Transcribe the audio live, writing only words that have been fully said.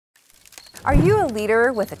Are you a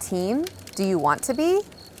leader with a team? Do you want to be?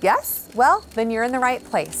 Yes? Well, then you're in the right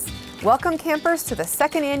place. Welcome campers to the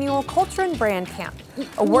second annual Culture and Brand Camp,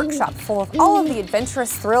 a workshop full of all of the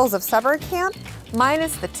adventurous thrills of summer camp,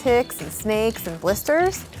 minus the ticks and snakes and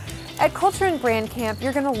blisters. At Culture and Brand Camp,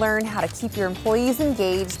 you're going to learn how to keep your employees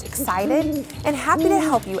engaged, excited, and happy to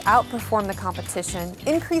help you outperform the competition,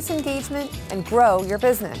 increase engagement, and grow your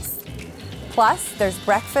business. Plus, there's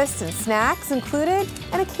breakfast and snacks included,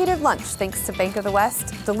 and a catered lunch thanks to Bank of the West,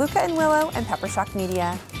 DeLuca & Willow, and Peppershock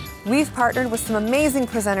Media. We've partnered with some amazing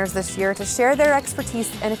presenters this year to share their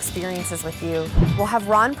expertise and experiences with you. We'll have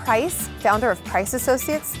Ron Price, founder of Price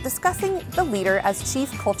Associates, discussing the leader as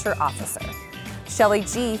Chief Culture Officer. Shelley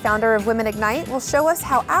G., founder of Women Ignite, will show us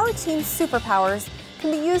how our team's superpowers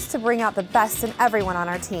can be used to bring out the best in everyone on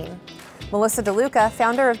our team. Melissa DeLuca,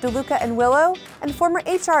 founder of DeLuca & Willow and former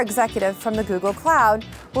HR executive from the Google Cloud,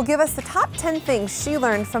 will give us the top 10 things she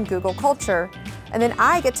learned from Google Culture. And then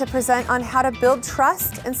I get to present on how to build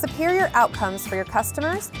trust and superior outcomes for your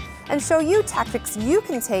customers and show you tactics you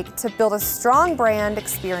can take to build a strong brand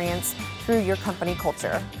experience through your company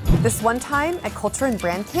culture. This one time at Culture and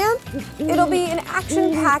Brand Camp, it'll be an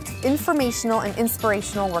action-packed, informational and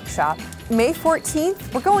inspirational workshop. May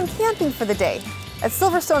 14th, we're going camping for the day at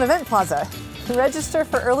Silverstone Event Plaza. Register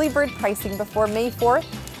for early bird pricing before May 4th,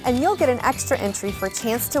 and you'll get an extra entry for a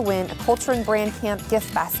chance to win a Culture and Brand Camp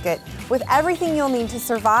gift basket with everything you'll need to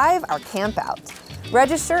survive our camp out.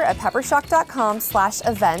 Register at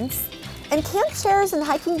peppershock.com/events, and camp chairs and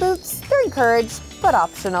hiking boots, they're encouraged, but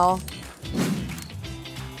optional.